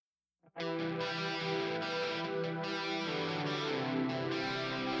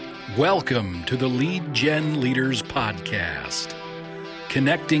Welcome to the Lead Gen Leaders Podcast,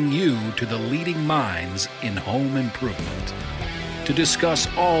 connecting you to the leading minds in home improvement to discuss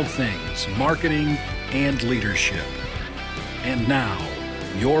all things marketing and leadership. And now,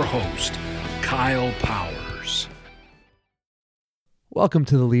 your host, Kyle Powers. Welcome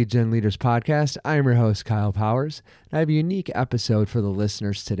to the Lead Gen Leaders Podcast. I am your host, Kyle Powers, and I have a unique episode for the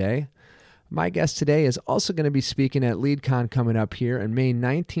listeners today. My guest today is also going to be speaking at LeadCon coming up here on May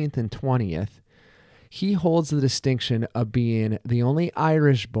 19th and 20th. He holds the distinction of being the only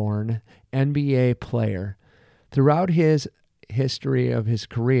Irish-born NBA player. Throughout his history of his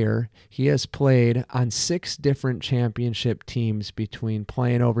career, he has played on 6 different championship teams between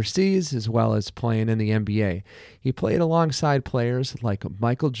playing overseas as well as playing in the NBA. He played alongside players like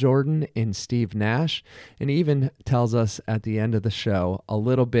Michael Jordan and Steve Nash, and even tells us at the end of the show a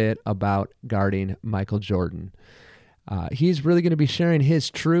little bit about guarding Michael Jordan. He's really going to be sharing his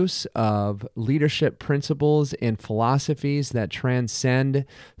truths of leadership principles and philosophies that transcend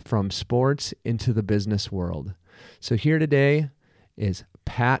from sports into the business world. So here today is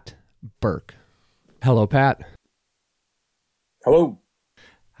Pat Burke. Hello, Pat. Hello.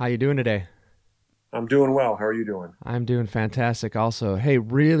 How you doing today? I'm doing well. How are you doing? I'm doing fantastic also. Hey,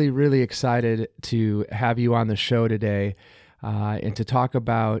 really excited to have you on the show today and to talk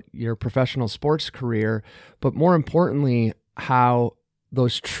about your professional sports career, but more importantly, how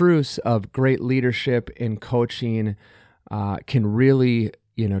those truths of great leadership and coaching can really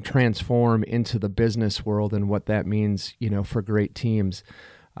transform into the business world and what that means, for great teams.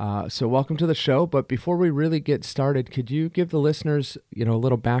 So welcome to the show. But before we really get started, could you give the listeners, a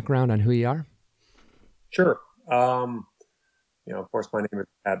little background on who you are? Sure. Of course, my name is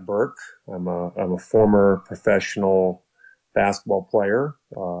Pat Burke. I'm a former professional basketball player.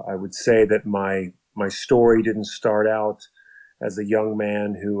 I would say that my story didn't start out as a young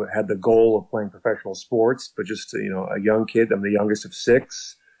man who had the goal of playing professional sports, but just, a young kid. I'm the youngest of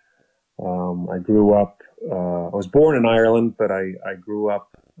 6. I grew up, I was born in Ireland, but I grew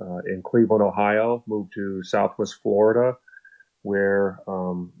up in Cleveland, Ohio, moved to Southwest Florida, where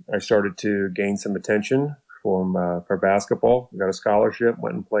I started to gain some attention for basketball. I got a scholarship,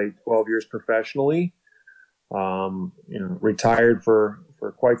 went and played 12 years professionally, retired for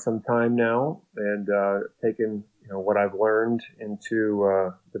quite some time now, and taken what I've learned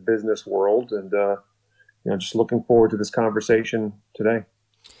into the business world, and just looking forward to this conversation today.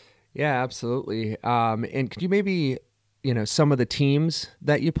 Yeah, absolutely. And could you maybe, some of the teams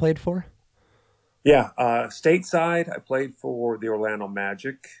that you played for? Yeah, stateside, I played for the Orlando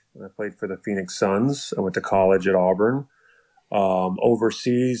Magic. I played for the Phoenix Suns. I went to college at Auburn.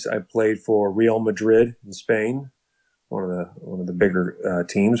 Overseas, I played for Real Madrid in Spain, one of the bigger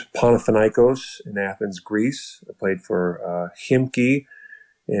teams. Panathinaikos in Athens, Greece. I played for Khimki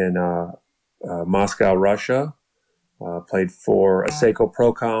in Moscow, Russia. Played for Asseco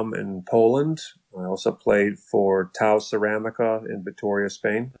Procom in Poland. I also played for Tau Ceramica in Vitoria,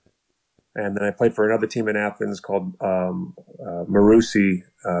 Spain. And then I played for another team in Athens called Marusi,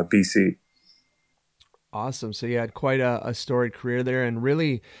 BC. Awesome. So you had quite a storied career there, and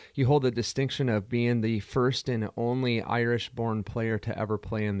really you hold the distinction of being the first and only Irish-born player to ever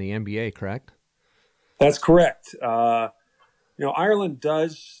play in the NBA, correct? That's correct. Ireland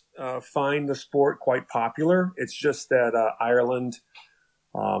does find the sport quite popular. It's just that Ireland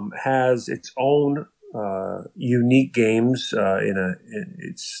has its own unique games.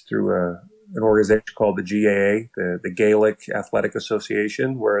 It's through an organization called the GAA, the Gaelic Athletic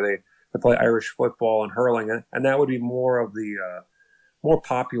Association, where they play Irish football and hurling, and that would be more of the more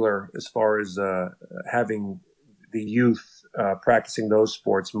popular as far as having the youth practicing those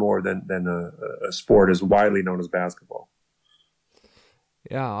sports more than a sport as widely known as basketball.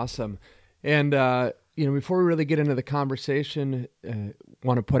 Yeah, awesome. And before we really get into the conversation,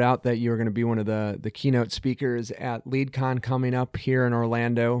 want to put out that you're going to be one of the keynote speakers at LeadCon coming up here in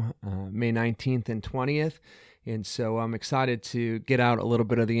Orlando, May 19th and 20th. And so I'm excited to get out a little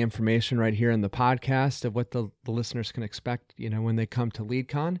bit of the information right here in the podcast of what the listeners can expect, when they come to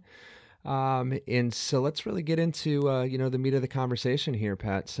LeadCon. And so let's really get into, the meat of the conversation here,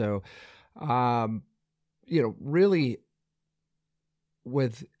 Pat. So, really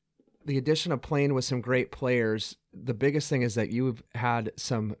with the addition of playing with some great players, the biggest thing is that you've had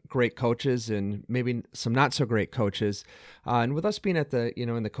some great coaches and maybe some not so great coaches. And with us being at the,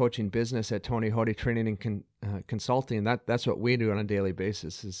 in the coaching business at Tony Hoty Training and Consulting, that's what we do on a daily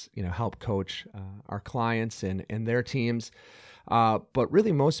basis is, help coach our clients and their teams. But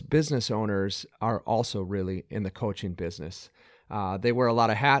really most business owners are also really in the coaching business. They wear a lot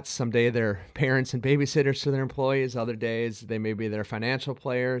of hats. Some day they're parents and babysitters to their employees. Other days they may be their financial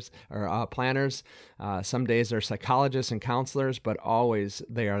players or planners. Some days they're psychologists and counselors, but always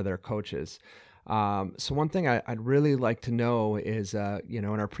they are their coaches. So one thing I'd really like to know is, in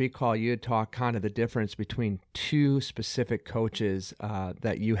our pre-call, you had talked kind of the difference between two specific coaches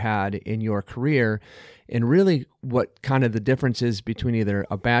that you had in your career, and really what kind of the difference is between either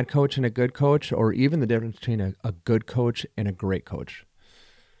a bad coach and a good coach, or even the difference between a good coach and a great coach.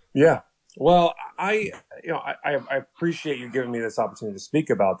 Yeah. Well, I appreciate you giving me this opportunity to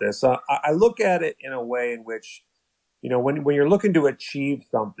speak about this. I look at it in a way in which, when you're looking to achieve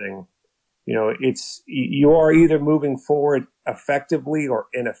something, you are either moving forward effectively or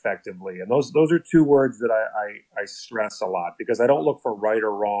ineffectively. And those are two words that I stress a lot, because I don't look for right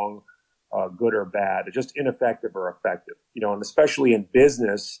or wrong, good or bad. It's just ineffective or effective, and especially in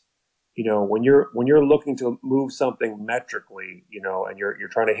business, when you're looking to move something metrically, and you're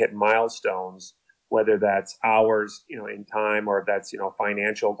trying to hit milestones, whether that's hours, in time, or if that's,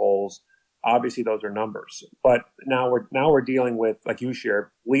 financial goals. Obviously, those are numbers, but now we're dealing with, like you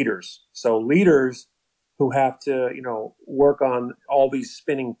shared, leaders. So leaders who have to, work on all these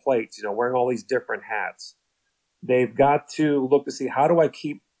spinning plates, wearing all these different hats. They've got to look to see, how do I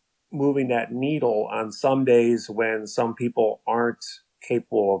keep moving that needle on some days when some people aren't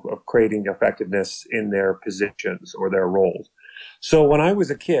capable of creating effectiveness in their positions or their roles. So when I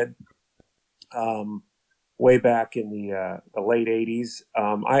was a kid, way back in the late 80s.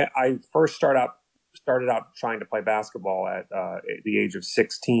 I first started out trying to play basketball at the age of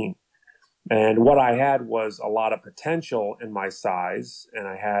 16. And what I had was a lot of potential in my size, and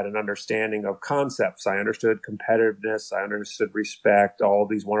I had an understanding of concepts. I understood competitiveness, I understood respect, all of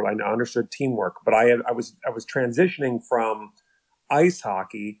these I understood teamwork. But I was transitioning from ice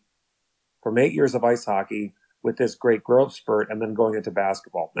hockey, from 8 years of ice hockey with this great growth spurt, and then going into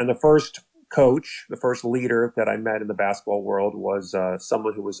basketball. And the first coach, the first leader that I met in the basketball world was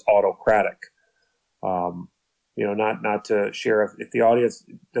someone who was autocratic. Not to share, if the audience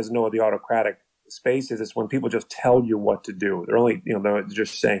doesn't know what the autocratic space is, it's when people just tell you what to do. They're only, they're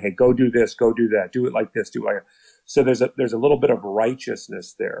just saying, hey, go do this, go do that, do it like this, do it like that. So there's a little bit of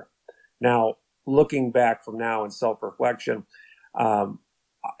righteousness there. Now, looking back from now in self-reflection,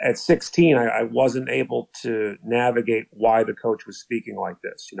 at 16, I wasn't able to navigate why the coach was speaking like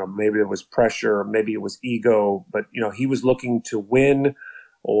this. Maybe it was pressure, maybe it was ego, but, he was looking to win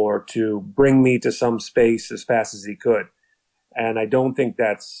or to bring me to some space as fast as he could. And I don't think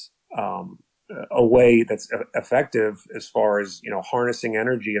that's a way that's effective as far as, harnessing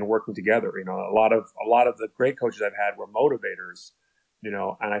energy and working together. A lot of the great coaches I've had were motivators,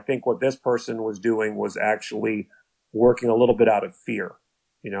 and I think what this person was doing was actually working a little bit out of fear.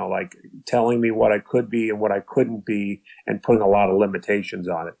 Like telling me what I could be and what I couldn't be, and putting a lot of limitations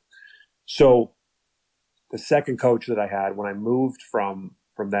on it. So the second coach that I had when I moved from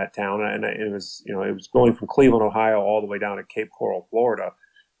that town, and it was going from Cleveland, Ohio, all the way down to Cape Coral, Florida.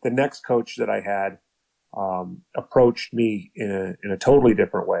 The next coach that I had approached me in a totally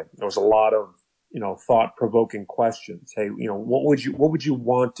different way. There was a lot of thought-provoking questions. Hey, what would you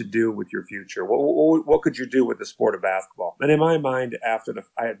want to do with your future? What could you do with the sport of basketball? And in my mind, after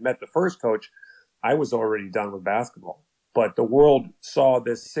I had met the first coach, I was already done with basketball. But the world saw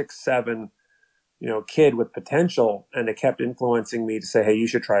this 6'7", kid with potential, and it kept influencing me to say, hey, you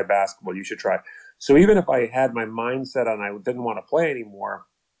should try basketball. You should try. So even if I had my mindset on I didn't want to play anymore,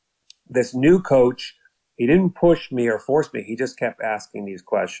 this new coach, he didn't push me or force me. He just kept asking these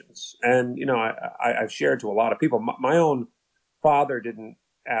questions. And, I've shared to a lot of people, my own father didn't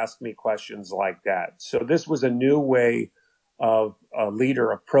ask me questions like that. So this was a new way of a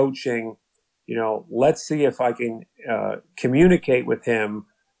leader approaching, let's see if I can communicate with him,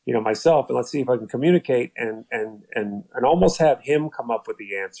 myself, and let's see if I can communicate and almost have him come up with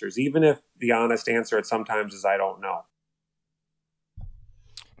the answers, even if the honest answer at sometimes is I don't know.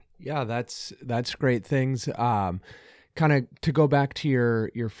 Yeah, that's great things. Kind of to go back to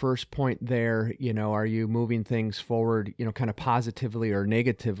your first point there, are you moving things forward, kind of positively or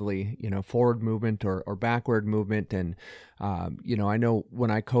negatively, forward movement or backward movement? And, I know when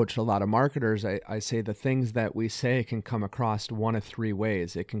I coach a lot of marketers, I say the things that we say can come across one of three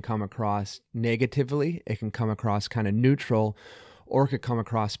ways. It can come across negatively, it can come across kind of neutral, or it could come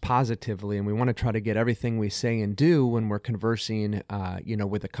across positively. And we want to try to get everything we say and do when we're conversing,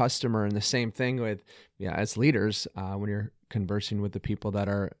 with a customer. And the same thing with, as leaders, when you're conversing with the people that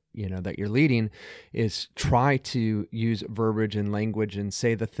are, that you're leading, is try to use verbiage and language and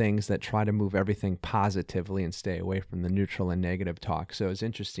say the things that try to move everything positively and stay away from the neutral and negative talk. So it's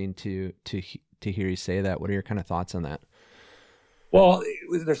interesting to hear you say that. What are your kind of thoughts on that? Well,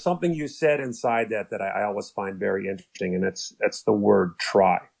 there's something you said inside that I always find very interesting, and that's the word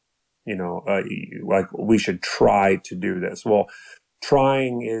try. Like we should try to do this. Well,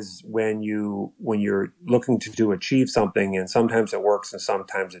 trying is when you're looking to achieve something, and sometimes it works and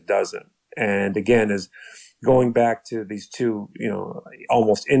sometimes it doesn't. And again, is going back to these two,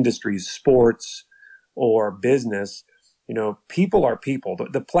 almost industries, sports or business. People are people.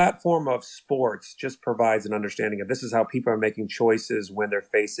 The platform of sports just provides an understanding of this is how people are making choices when they're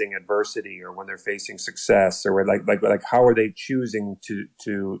facing adversity or when they're facing success, or like how are they choosing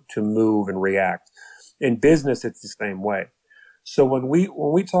to move and react. In business, it's the same way. So when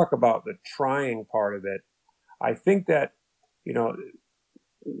we talk about the trying part of it, I think that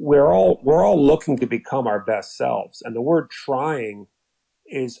we're all looking to become our best selves, and the word trying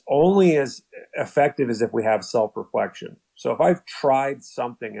is only as effective as if we have self-reflection. So if I've tried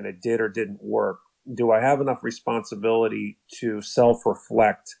something and it did or didn't work, do I have enough responsibility to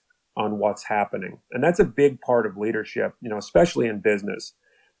self-reflect on what's happening? And that's a big part of leadership, especially in business.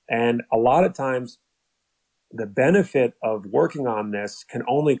 And a lot of times the benefit of working on this can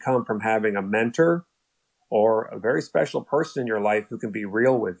only come from having a mentor or a very special person in your life who can be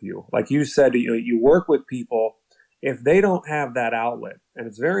real with you. Like you said, you work with people. If they don't have that outlet, and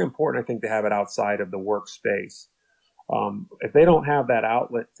it's very important, I think, to have it outside of the workspace. If they don't have that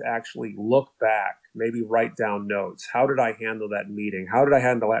outlet to actually look back, maybe write down notes. How did I handle that meeting? How did I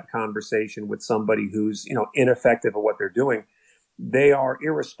handle that conversation with somebody who's, ineffective at what they're doing? They are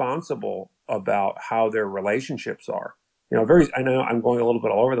irresponsible about how their relationships are. I know I'm going a little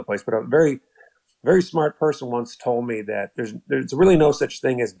bit all over the place, but a very smart person once told me that there's really no such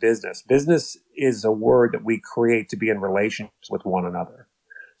thing as business. Business is a word that we create to be in relationships with one another.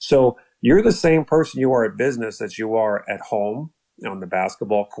 So you're the same person you are at business as you are at home, on the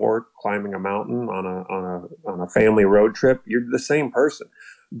basketball court, climbing a mountain, on a family road trip. You're the same person.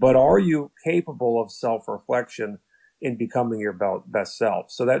 But are you capable of self-reflection in becoming your best self?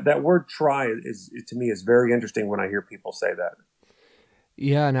 So that word try to me is very interesting when I hear people say that.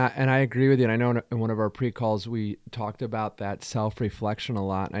 Yeah, and I agree with you. And I know in one of our pre-calls we talked about that self-reflection a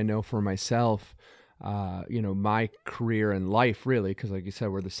lot. I know for myself, my career and life really, because like you said,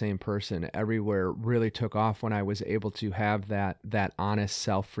 we're the same person, everywhere really took off when I was able to have that honest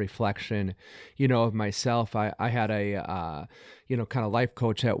self-reflection, of myself. I had a, kind of life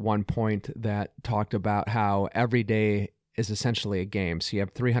coach at one point that talked about how every day is essentially a game. So you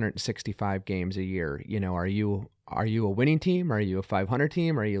have 365 games a year. Are you a winning team? Are you a 500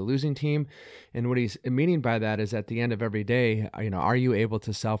 team? Are you a losing team? And what he's meaning by that is at the end of every day, are you able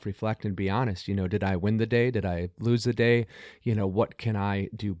to self-reflect and be honest? Did I win the day? Did I lose the day? What can I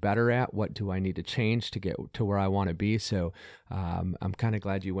do better at? What do I need to change to get to where I want to be? So I'm kind of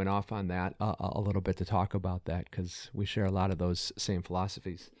glad you went off on that a little bit to talk about that, because we share a lot of those same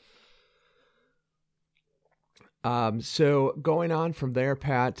philosophies. So going on from there,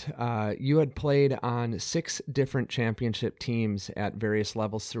 Pat, you had played on 6 different championship teams at various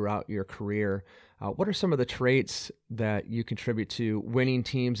levels throughout your career. What are some of the traits that you contribute to winning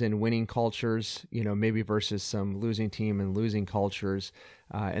teams and winning cultures, maybe versus some losing team and losing cultures?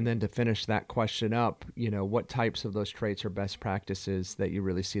 And then to finish that question up, what types of those traits are best practices that you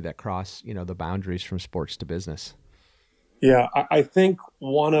really see that cross, the boundaries from sports to business? Yeah, I think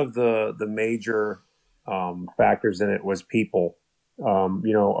one of the major factors in it was people.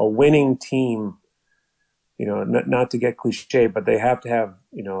 A winning team, not to get cliche, but they have to have,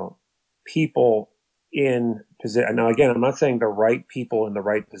 people in position. Now, again, I'm not saying the right people in the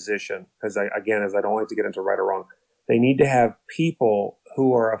right position, because I don't like to get into right or wrong. They need to have people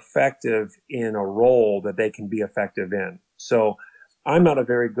who are effective in a role that they can be effective in. So I'm not a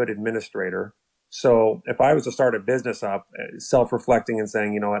very good administrator. So if I was to start a business up, self-reflecting and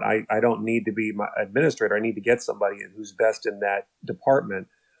saying, I don't need to be my administrator. I need to get somebody who's best in that department.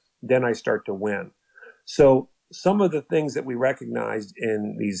 Then I start to win. So some of the things that we recognized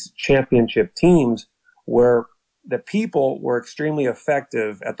in these championship teams were the people were extremely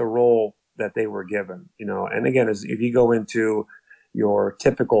effective at the role that they were given, and again, if you go into your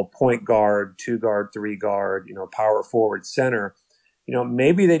typical point guard, 2 guard, 3 guard, power forward, center,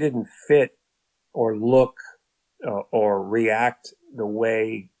 maybe they didn't fit or look or react the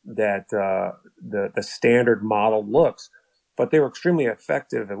way that the standard model looks, but they were extremely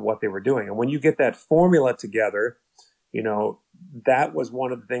effective at what they were doing. And when you get that formula together, that was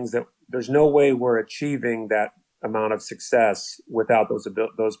one of the things that there's no way we're achieving that amount of success without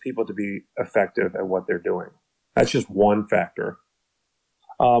those people to be effective at what they're doing. That's just one factor.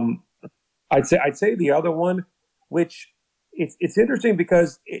 I'd say the other one, which it's interesting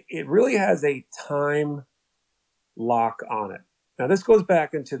because it really has a time lock on it. Now, this goes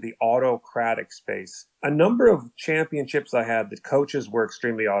back into the autocratic space. A number of championships I had, the coaches were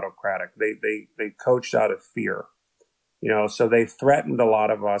extremely autocratic. They coached out of fear. So they threatened a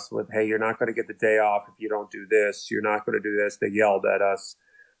lot of us with, hey, you're not going to get the day off if you don't do this. You're not going to do this. They yelled at us.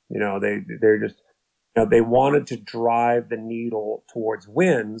 They're just, they wanted to drive the needle towards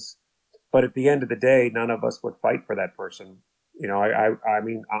wins. But at the end of the day, none of us would fight for that person.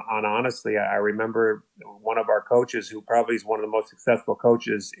 Honestly, I remember one of our coaches who probably is one of the most successful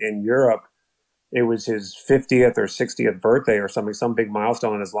coaches in Europe. It was his 50th or 60th birthday or something, some big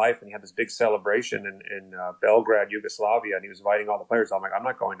milestone in his life. And he had this big celebration in Belgrade, Yugoslavia. And he was inviting all the players. I'm like, I'm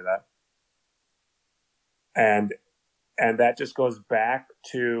not going to that. And that just goes back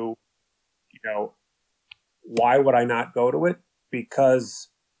to, why would I not go to it? Because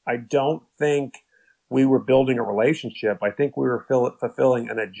I don't think we were building a relationship. I think we were fulfilling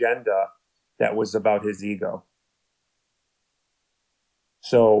an agenda that was about his ego.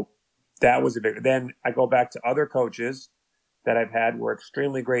 So that was a big. Then I go back to other coaches that I've had who were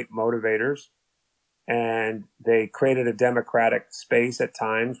extremely great motivators, and they created a democratic space at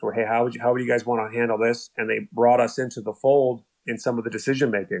times where, hey, how would you guys want to handle this? And they brought us into the fold in some of the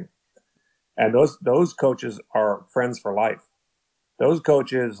decision making. And those coaches are friends for life. Those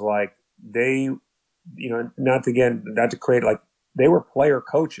coaches, like, they, not to create, like, they were player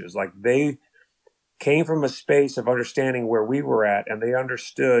coaches. Like, they came from a space of understanding where we were at, and they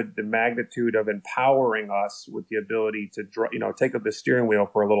understood the magnitude of empowering us with the ability to, take up the steering wheel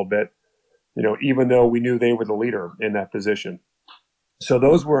for a little bit, even though we knew they were the leader in that position. So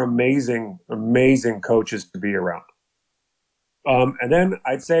those were amazing, amazing coaches to be around. And then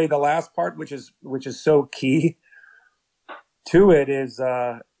I'd say the last part, which is so key to it, is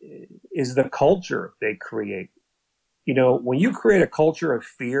the culture they create. When you create a culture of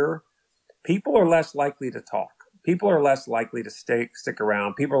fear, people are less likely to talk. People are less likely to stick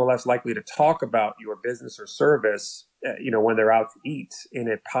around. People are less likely to talk about your business or service, when they're out to eat in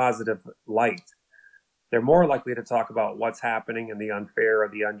a positive light. They're more likely to talk about what's happening in the unfair or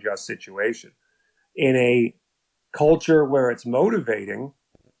the unjust situation. In a culture where it's motivating,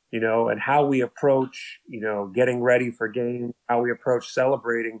 and how we approach, getting ready for games, how we approach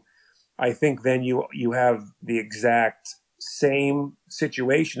celebrating, I think then you have the exact same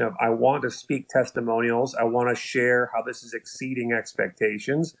situation of, I want to speak testimonials. I want to share how this is exceeding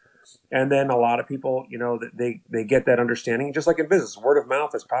expectations. And then a lot of people, they get that understanding. Just like in business, word of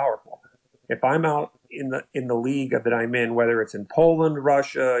mouth is powerful. If I'm out in the league that I'm in, whether it's in Poland,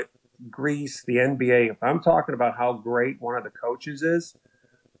 Russia, Greece, the NBA, if I'm talking about how great one of the coaches is,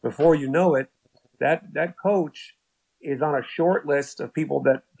 before you know it, that coach is on a short list of people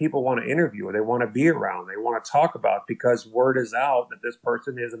that people want to interview, or they want to be around, they want to talk about, because word is out that this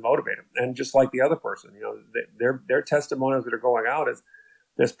person is a motivator. And just like the other person, their testimonials that are going out is,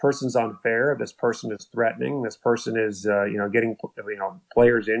 this person's unfair, this person is threatening, this person is getting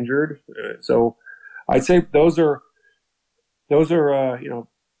players injured. So I'd say those are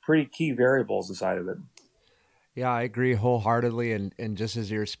pretty key variables inside of it. Yeah, I agree wholeheartedly. And just as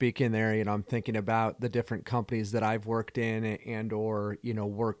you're speaking there, I'm thinking about the different companies that I've worked in or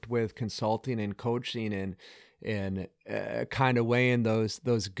worked with, consulting and coaching, and kind of weighing those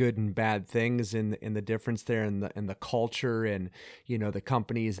good and bad things in the difference there, and the culture, and the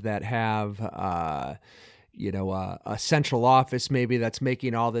companies that have a central office maybe that's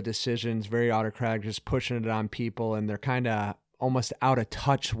making all the decisions, very autocratic, just pushing it on people, and they're kind of almost out of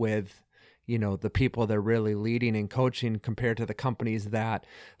touch with the people they're really leading and coaching, compared to the companies that,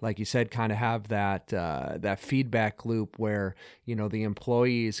 like you said, kind of have that feedback loop where, the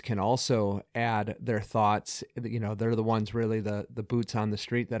employees can also add their thoughts. They're the ones really the boots on the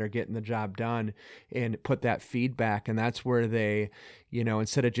street that are getting the job done, and put that feedback. And that's where they,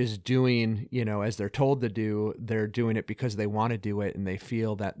 instead of just doing, as they're told to do, they're doing it because they want to do it, and they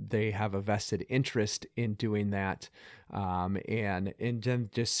feel that they have a vested interest in doing that. And then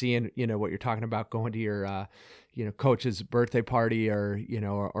just seeing, what you're talking about, going to your, coach's birthday party,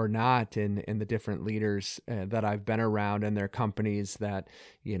 or not, and the different leaders that I've been around, and their companies that,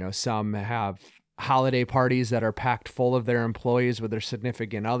 some have holiday parties that are packed full of their employees with their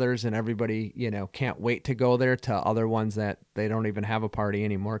significant others, and everybody, can't wait to go there, to other ones that they don't even have a party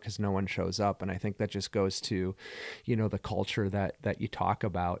anymore because no one shows up. And I think that just goes to, the culture that you talk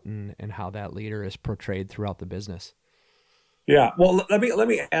about, and how that leader is portrayed throughout the business. Yeah. Well, let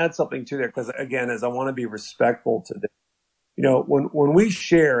me add something to there, because again, as I want to be respectful to this, when we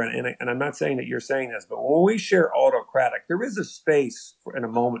share, and I'm not saying that you're saying this, but when we share autocratic, there is a space in a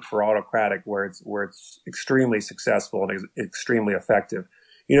moment for autocratic where it's extremely successful and extremely effective.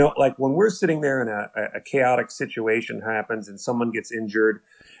 Like when we're sitting there and a chaotic situation happens and someone gets injured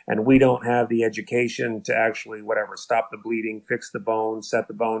and we don't have the education to actually, whatever, stop the bleeding, fix the bone, set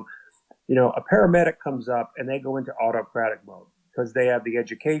the bone, a paramedic comes up and they go into autocratic mode because they have the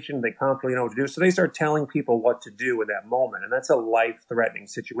education, they confidently know what to do. So they start telling people what to do in that moment. And that's a life-threatening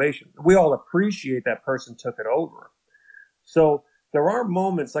situation. We all appreciate that person took it over. So there are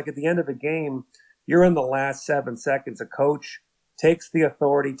moments like at the end of a game, you're in the last 7 seconds, a coach takes the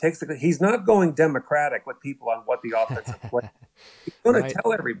authority, he's not going democratic with people on what the offensive play. He's going to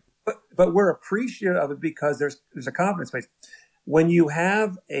tell everybody, but we're appreciative of it because there's a confidence space. When you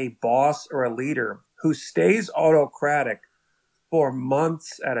have a boss or a leader who stays autocratic for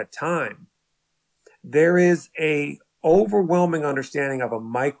months at a time, there is a overwhelming understanding of a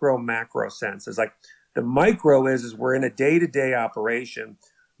micro macro sense. It's like the micro is we're in a day-to-day operation,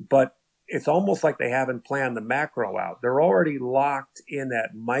 but it's almost like they haven't planned the macro out. They're already locked in that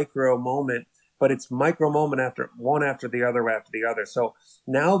micro moment, but it's micro moment after the other. So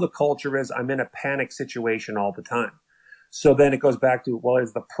now the culture is I'm in a panic situation all the time. So then it goes back to, well,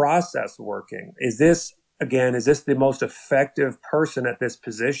 is the process working? Is this the most effective person at this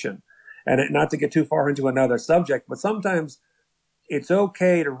position? And not to get too far into another subject, but sometimes it's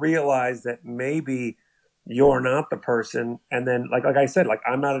okay to realize that maybe you're not the person. And then, like I said,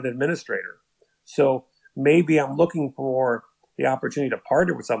 I'm not an administrator. So maybe I'm looking for the opportunity to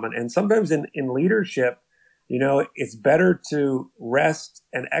partner with someone. And sometimes in leadership, it's better to rest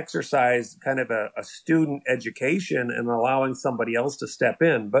and exercise kind of a student education and allowing somebody else to step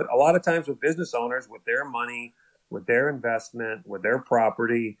in. But a lot of times with business owners, with their money, with their investment, with their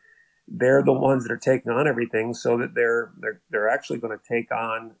property, they're the ones that are taking on everything, so that they're actually going to take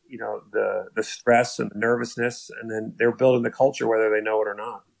on, the stress and the nervousness, and then they're building the culture whether they know it or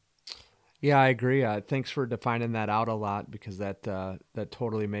not. Yeah, I agree. Thanks for defining that out a lot, because that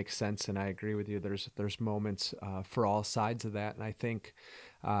totally makes sense, and I agree with you. There's moments for all sides of that, and I think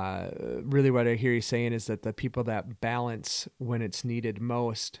really what I hear you saying is that the people that balance when it's needed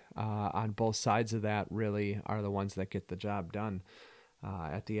most on both sides of that really are the ones that get the job done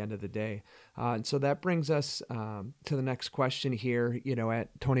at the end of the day. And so that brings us to the next question here.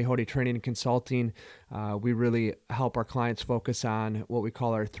 At Tony Hoty Training and Consulting, we really help our clients focus on what we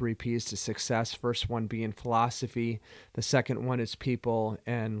call our 3 Ps to success. First one being philosophy. The second one is people.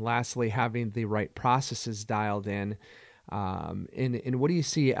 And lastly, having the right processes dialed in. And what do you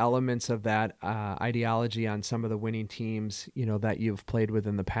see elements of that ideology on some of the winning teams, that you've played with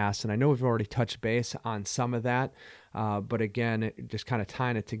in the past? And I know we've already touched base on some of that, but again, just kind of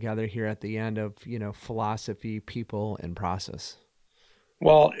tying it together here at the end of, philosophy, people, and process.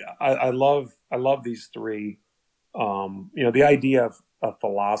 Well, I love these 3. The idea of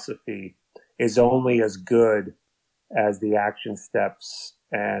philosophy is only as good as the action steps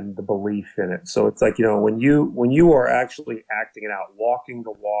and the belief in it. So it's like, when you are actually acting it out, walking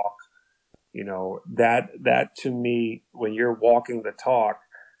the walk, that to me, when you're walking the talk,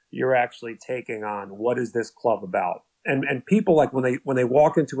 you're actually taking on, what is this club about? And people, like when they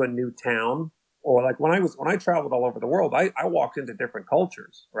walk into a new town, or like when I traveled all over the world, I walked into different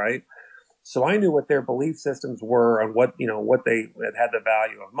cultures, right? So I knew what their belief systems were on what they had, the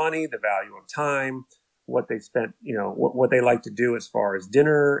value of money, the value of time, what they spent, what they like to do as far as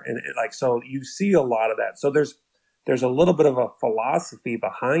dinner. And so you see a lot of that. So there's a little bit of a philosophy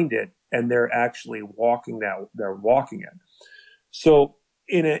behind it, and they're actually walking it. So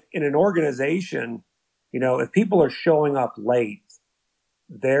in an organization, if people are showing up late,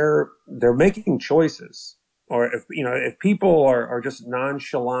 they're making choices. Or if people are just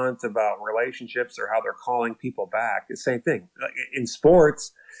nonchalant about relationships or how they're calling people back, the same thing. Like in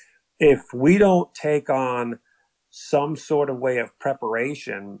sports, if we don't take on some sort of way of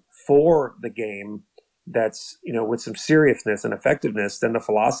preparation for the game that's, with some seriousness and effectiveness, then the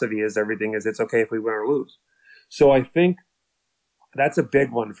philosophy is it's okay if we win or lose. So I think that's a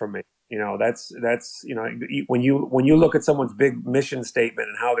big one for me. That's when you look at someone's big mission statement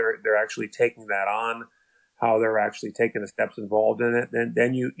and how they're actually taking that on, how they're actually taking the steps involved in it,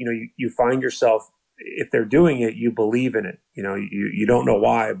 then you find yourself, if they're doing it, you believe in it. You don't know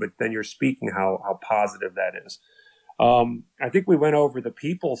why, but then you're speaking how positive that is. I think we went over the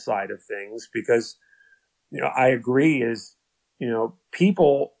people side of things because, I agree is,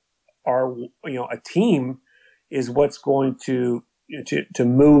 people are, a team is what's going to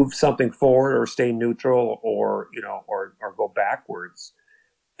move something forward or stay neutral or go backwards.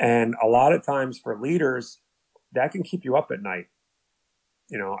 And a lot of times for leaders, that can keep you up at night.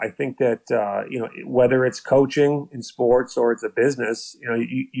 I think that, whether it's coaching in sports or it's a business,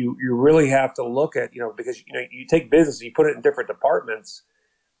 you really have to look at, because, you take business and you put it in different departments,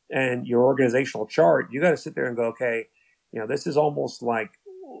 and your organizational chart, you got to sit there and go, okay, this is almost like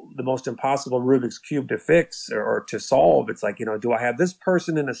the most impossible Rubik's Cube to fix or to solve. It's like, do I have this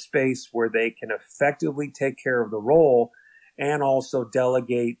person in a space where they can effectively take care of the role and also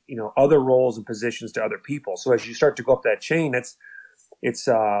delegate, other roles and positions to other people? So as you start to go up that chain, it's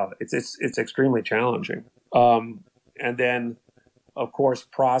extremely challenging. And then, of course,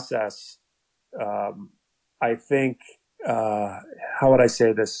 process. I think, how would I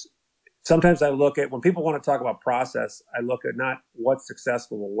say this? Sometimes I look at, when people want to talk about process, I look at not what's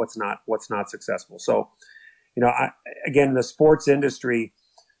successful, but what's not successful. So, again, in the sports industry,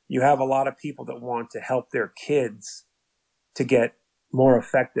 you have a lot of people that want to help their kids to get more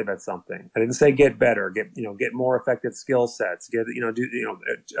effective at something. I didn't say get better, get more effective skill sets,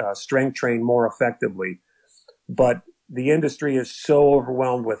 strength train more effectively. But the industry is so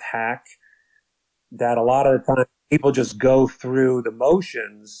overwhelmed with hack that a lot of the time people just go through the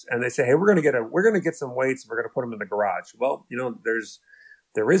motions and they say, hey, we're going to get some weights. We're going to put them in the garage. Well,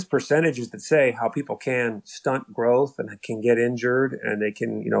 there is percentages that say how people can stunt growth and can get injured, and they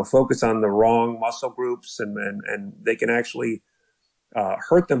can, focus on the wrong muscle groups, and they can actually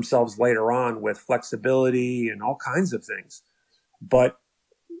hurt themselves later on with flexibility and all kinds of things. But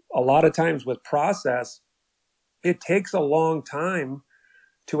a lot of times with process, it takes a long time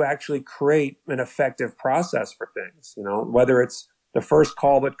to actually create an effective process for things, whether it's the first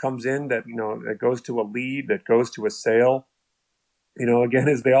call that comes in that, that goes to a lead, that goes to a sale, again,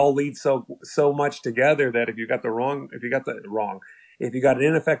 as they all lead so much together that if you got an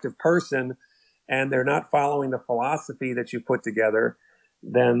ineffective person and they're not following the philosophy that you put together,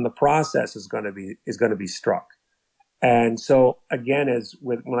 then the process is going to be struck. And so again,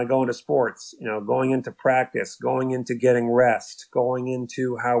 when I go into sports, going into practice, going into getting rest, going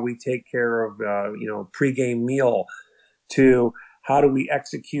into how we take care of, pregame meal, to how do we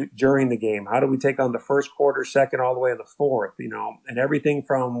execute during the game? How do we take on the first quarter, second, all the way to the fourth, and everything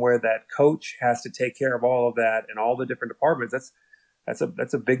from where that coach has to take care of all of that and all the different departments. That's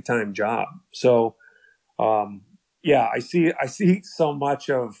a big time job. So, I see so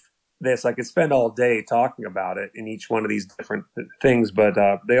much of this. I could spend all day talking about it in each one of these different things, but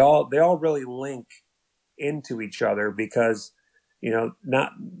they all really link into each other because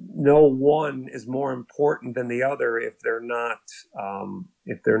no one is more important than the other if they're not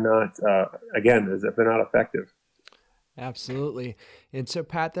effective. Absolutely. And so,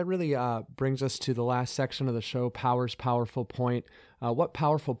 Pat, that really brings us to the last section of the show, Power's Powerful Point. What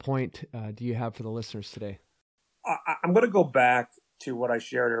powerful point do you have for the listeners today? I'm going to go back to what I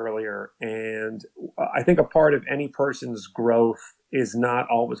shared earlier. And I think a part of any person's growth is not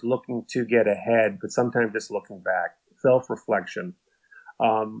always looking to get ahead, but sometimes just looking back, self-reflection.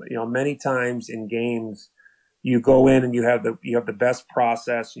 Many times in games, you go in and you have the best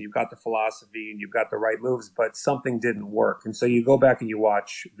process, and you've got the philosophy, and you've got the right moves, but something didn't work. And so you go back and you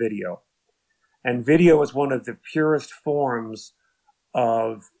watch video. And video is one of the purest forms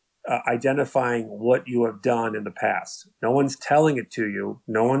of identifying what you have done in the past. No one's telling it to you.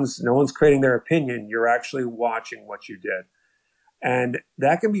 No one's creating their opinion. You're actually watching what you did. And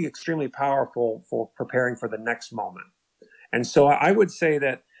that can be extremely powerful for preparing for the next moment. And so I would say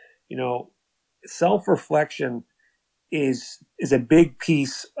that, self-reflection is a big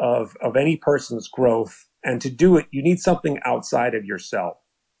piece of any person's growth. And to do it, you need something outside of yourself.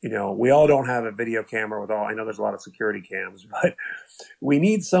 We all don't have a video camera I know there's a lot of security cams, but we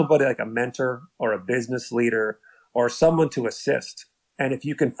need somebody like a mentor or a business leader or someone to assist. And if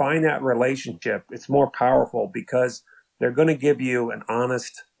you can find that relationship, it's more powerful because they're going to give you an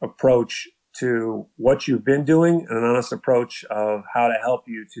honest approach to what you've been doing and an honest approach of how to help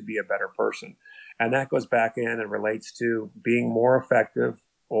you to be a better person. And that goes back in and relates to being more effective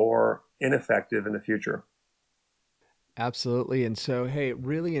or ineffective in the future. Absolutely. And so, hey,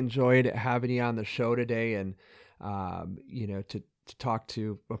 really enjoyed having you on the show today. And, to talk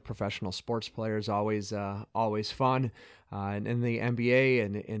to a professional sports player is always fun. And in the NBA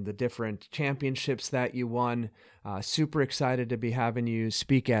and in the different championships that you won, super excited to be having you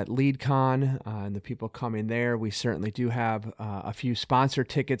speak at LeadCon and the people coming there. We certainly do have a few sponsor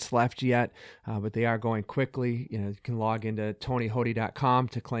tickets left yet, but they are going quickly. You can log into TonyHody.com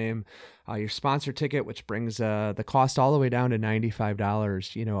to claim your sponsor ticket, which brings the cost all the way down to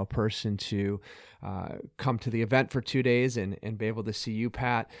 $95, a person to come to the event for 2 days and be able to see you,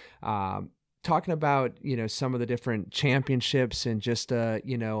 Pat. Talking about, some of the different championships and just, a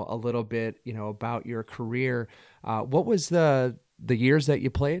little bit, about your career. What was the years that you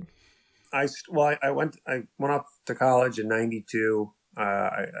played? I went off to college in 92.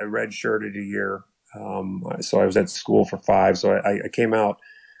 I redshirted a year. So I was at school for 5. So I came out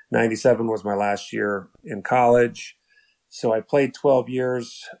 97 was my last year in college. So I played 12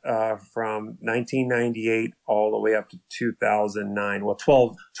 years from 1998 all the way up to 2009. Well,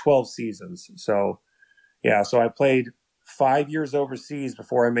 12 seasons. So, yeah, so I played 5 years overseas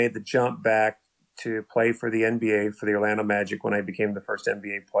before I made the jump back to play for the NBA, for the Orlando Magic, when I became the first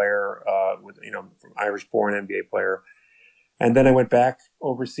NBA player, from Irish-born NBA player. And then I went back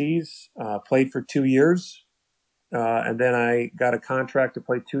overseas, played for 2 years. And then I got a contract to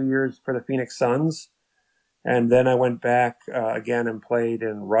play 2 years for the Phoenix Suns. And then I went back again and played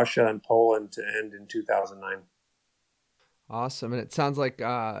in Russia and Poland to end in 2009. Awesome. And it sounds like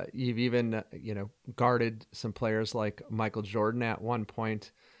you've even, guarded some players like Michael Jordan at one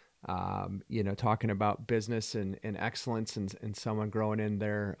point, talking about business and excellence and someone growing in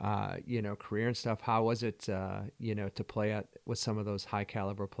their, career and stuff. How was it, to play with some of those high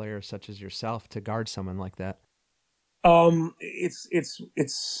caliber players such as yourself to guard someone like that?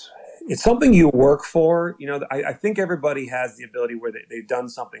 It's something you work for. I think everybody has the ability where they've done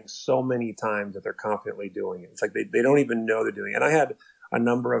something so many times that they're confidently doing it. It's like they don't even know they're doing it. And I had a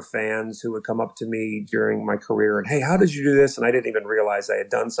number of fans who would come up to me during my career and, hey, how did you do this? And I didn't even realize I had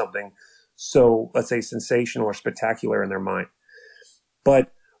done something so, let's say, sensational or spectacular in their mind.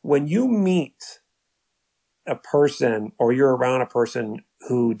 But when you meet a person or you're around a person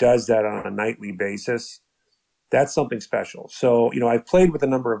who does that on a nightly basis, that's something special. So, I've played with a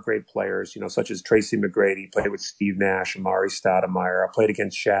number of great players, such as Tracy McGrady, played with Steve Nash, Amari Stoudemire. I played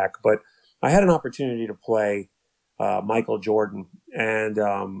against Shaq, but I had an opportunity to play Michael Jordan. And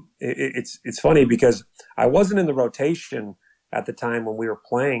it's funny because I wasn't in the rotation at the time when we were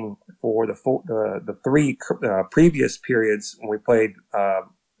playing for the three previous periods when we played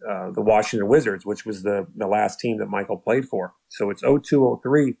the Washington Wizards, which was the last team that Michael played for. So it's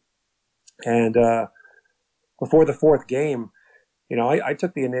 02-03. And before the fourth game, I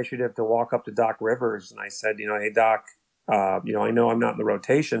took the initiative to walk up to Doc Rivers and I said, hey, Doc, I know I'm not in the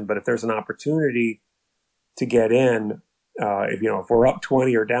rotation, but if there's an opportunity to get in, if we're up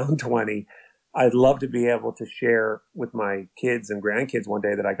 20 or down 20, I'd love to be able to share with my kids and grandkids one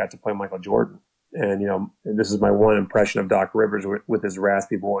day that I got to play Michael Jordan. And, and this is my one impression of Doc Rivers with his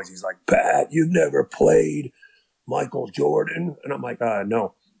raspy voice. He's like, Pat, you've never played Michael Jordan? And I'm like,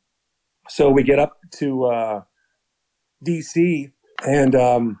 no. So we get up to DC,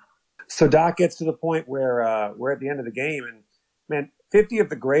 and so Doc gets to the point where we're at the end of the game, and man, 50 of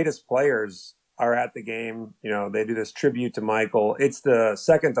the greatest players are at the game. They do this tribute to Michael. It's the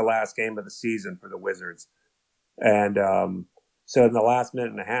second to last game of the season for the Wizards, and so in the last minute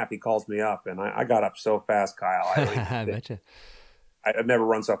and a half, he calls me up, and I got up so fast, Kyle. I betcha. I've never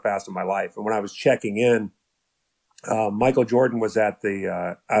run so fast in my life. And when I was checking in, Michael Jordan was at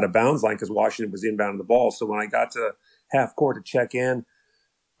the out of bounds line because Washington was inbounding the ball. So when I got to half court to check in,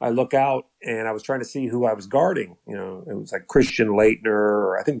 I look out and I was trying to see who I was guarding. It was like Christian Laettner,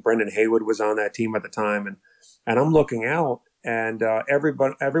 or I think Brendan Haywood was on that team at the time. And I'm looking out, and every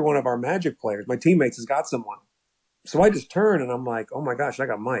one of our Magic players, my teammates, has got someone. So I just turn and I'm like, oh my gosh, I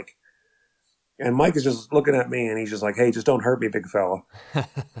got Mike. And Mike is just looking at me and he's just like, hey, just don't hurt me, big fella.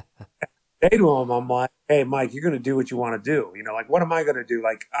 Say to him, I'm like, hey, Mike, you're going to do what you want to do. What am I going to do?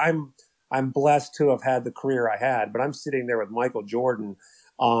 Like, I'm blessed to have had the career I had, but I'm sitting there with Michael Jordan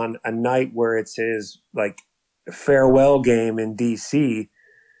on a night where it's his farewell game in DC,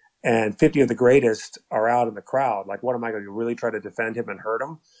 and 50 of the greatest are out in the crowd. Like, what am I going to do? Really try to defend him and hurt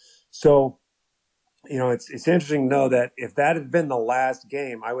him? So, it's interesting to know that if that had been the last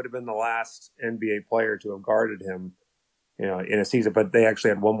game, I would have been the last NBA player to have guarded him, in a season. But they actually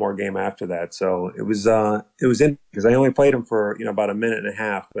had one more game after that. So it was in because I only played him for, about a minute and a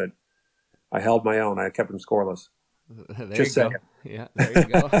half, but I held my own. I kept him scoreless. There you go. Yeah, there you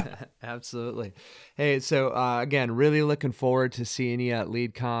go. Absolutely. Hey, so again, really looking forward to seeing you at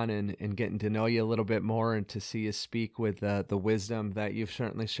LeadCon and getting to know you a little bit more and to see you speak with the wisdom that you've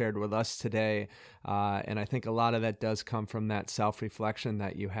certainly shared with us today. And I think a lot of that does come from that self-reflection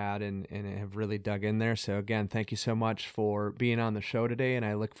that you had and have really dug in there. So again, thank you so much for being on the show today. And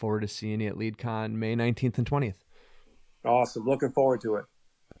I look forward to seeing you at LeadCon May 19th and 20th. Awesome. Looking forward to it.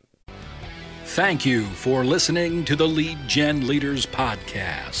 Thank you for listening to the Lead Gen Leaders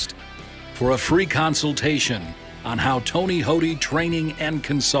Podcast. For a free consultation on how Tony Hoty Training and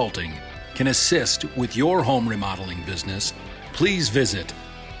Consulting can assist with your home remodeling business, please visit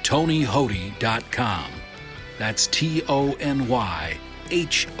TonyHoty.com. That's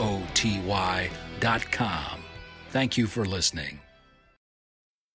TonyHoty.com. Thank you for listening.